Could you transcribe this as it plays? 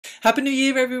Happy New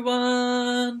Year,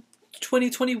 everyone!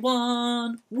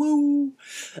 2021! Woo!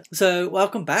 So,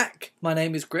 welcome back. My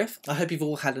name is Griff. I hope you've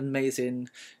all had an amazing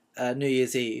New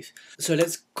Year's Eve. So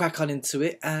let's crack on into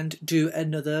it and do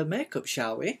another makeup,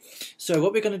 shall we? So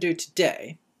what we're going to do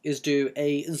today is do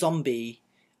a zombie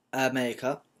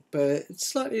makeup, but it's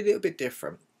slightly a little bit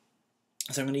different.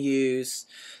 So I'm going to use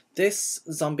this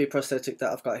zombie prosthetic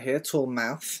that I've got here, tall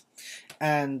mouth,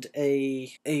 and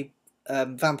a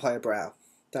vampire brow.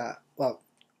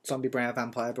 Zombie brow,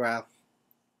 vampire brow,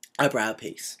 eyebrow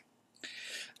piece.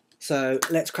 So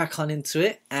let's crack on into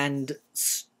it and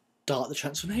start the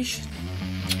transformation.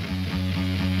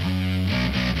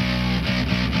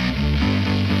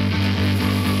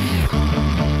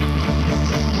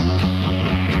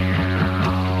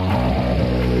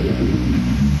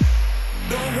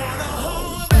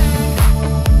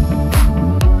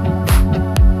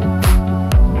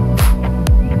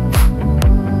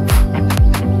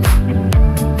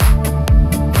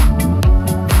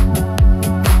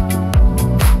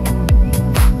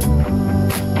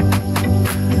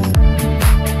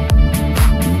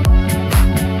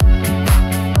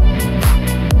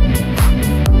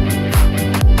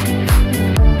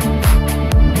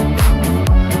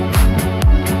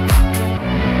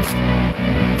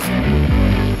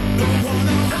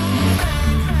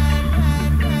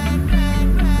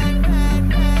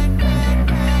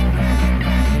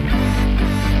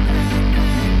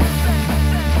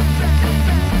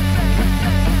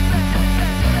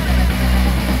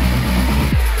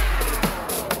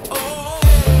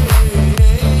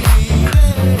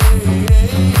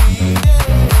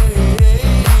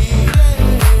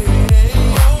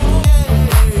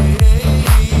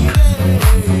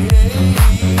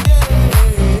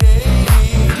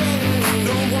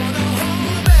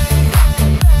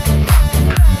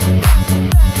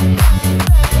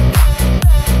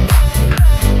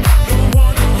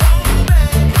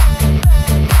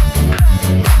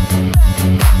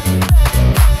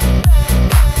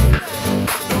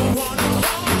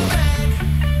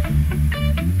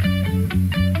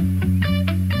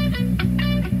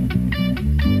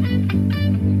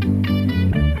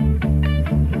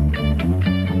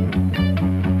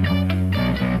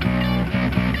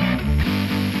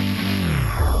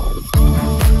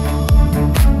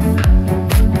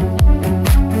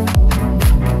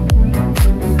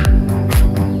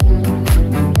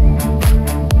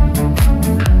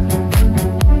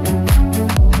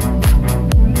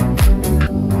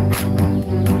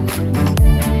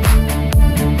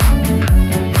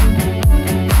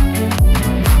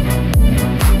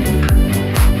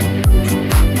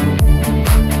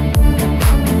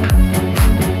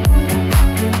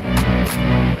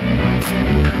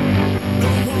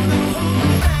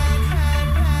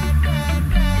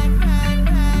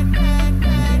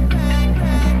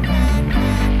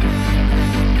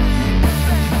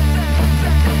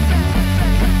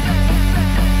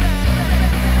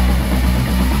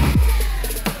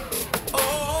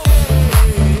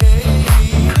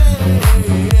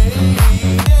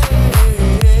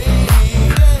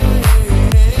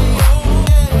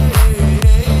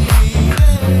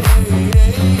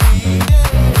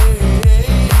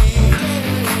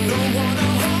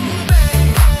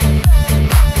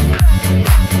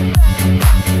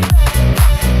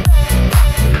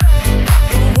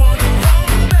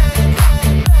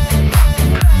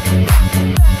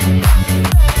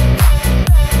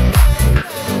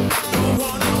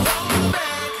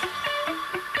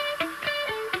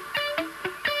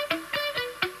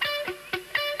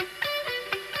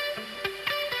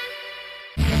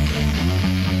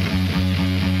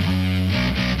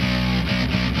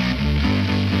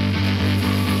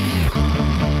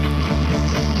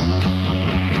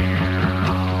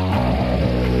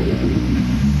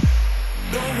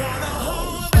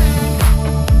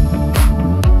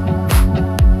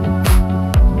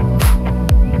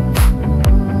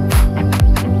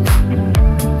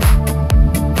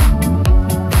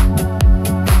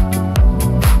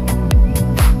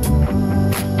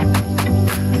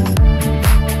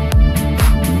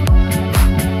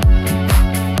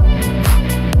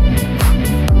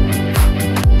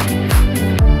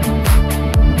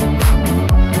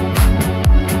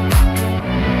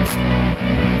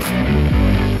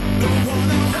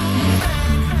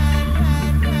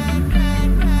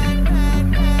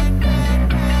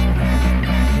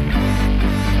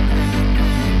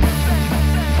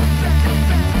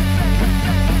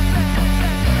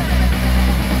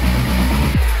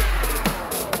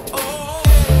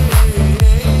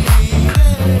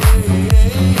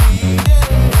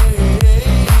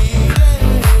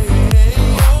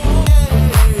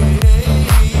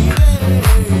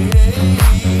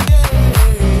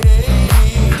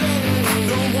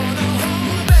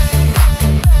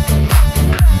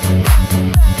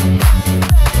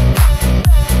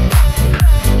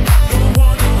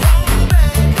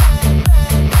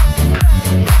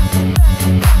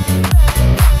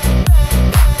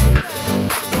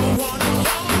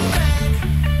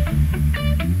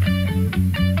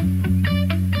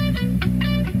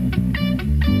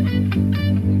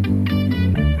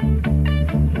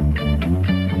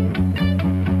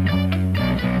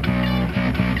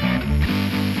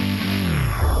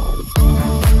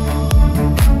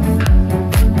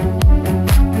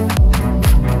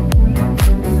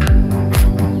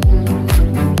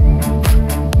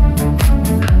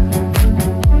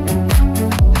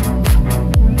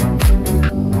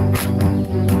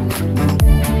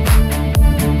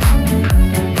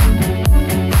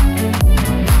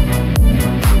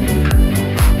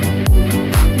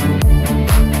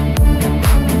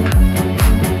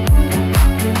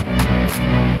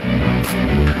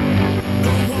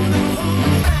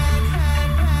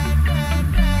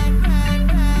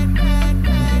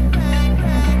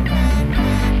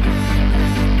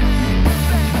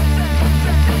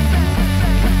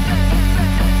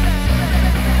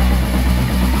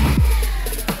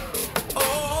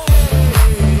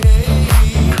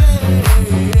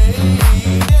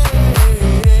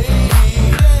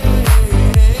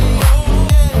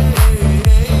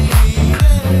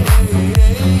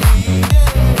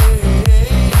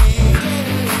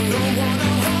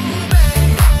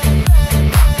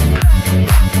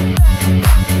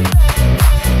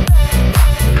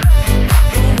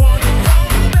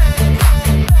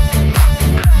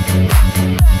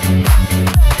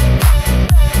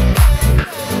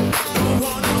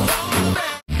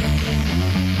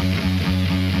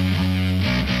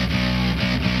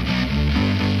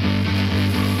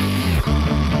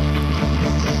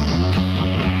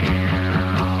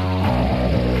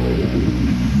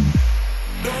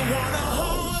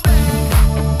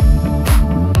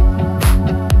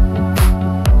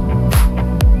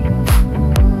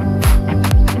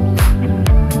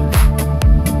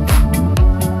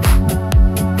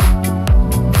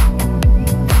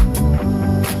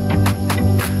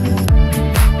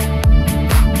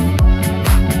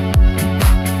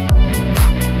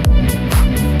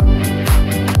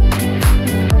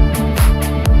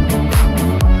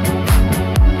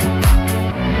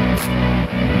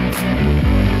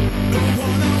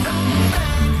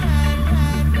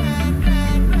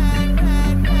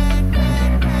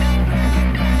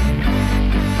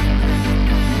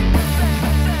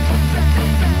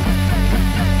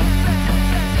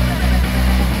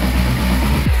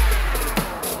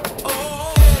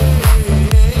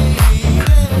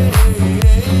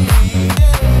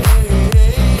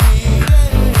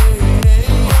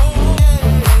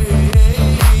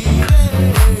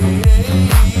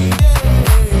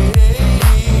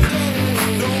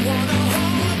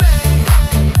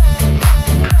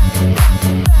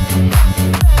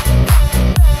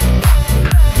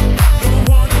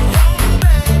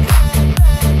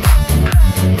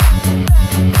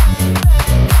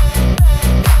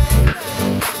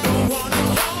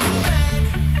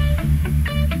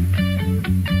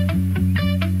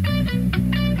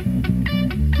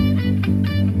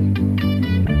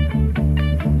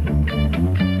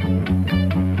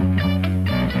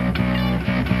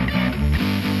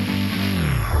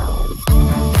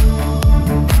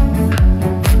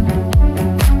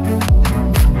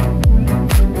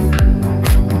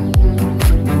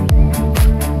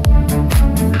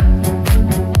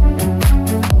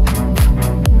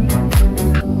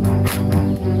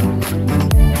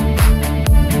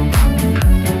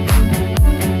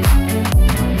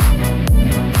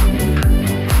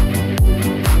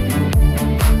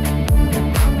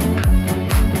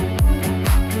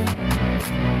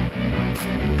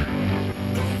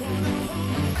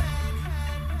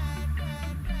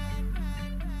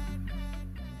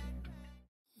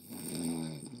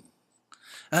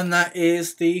 And that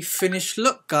is the finished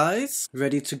look, guys.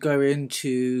 Ready to go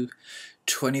into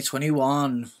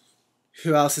 2021.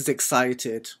 Who else is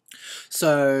excited?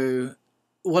 So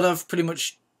what I've pretty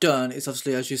much done is,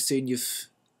 obviously, as you've seen, you've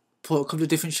put a couple of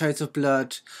different shades of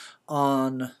blood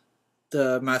on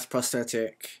the mouth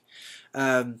prosthetic.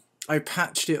 I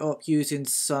patched it up using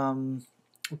some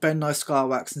Ben Nye scar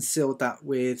wax and sealed that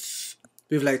with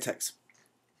latex.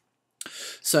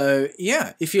 So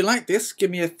yeah, if you like this,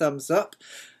 give me a thumbs up.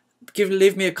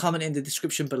 Leave me a comment in the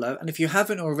description below, and if you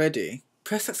haven't already,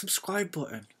 press that subscribe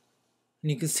button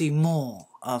and you can see more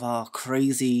of our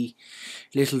crazy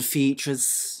little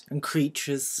features and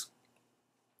creatures.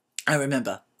 And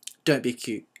remember, don't be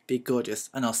cute, be gorgeous,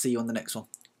 and I'll see you on the next one.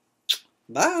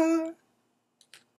 Bye!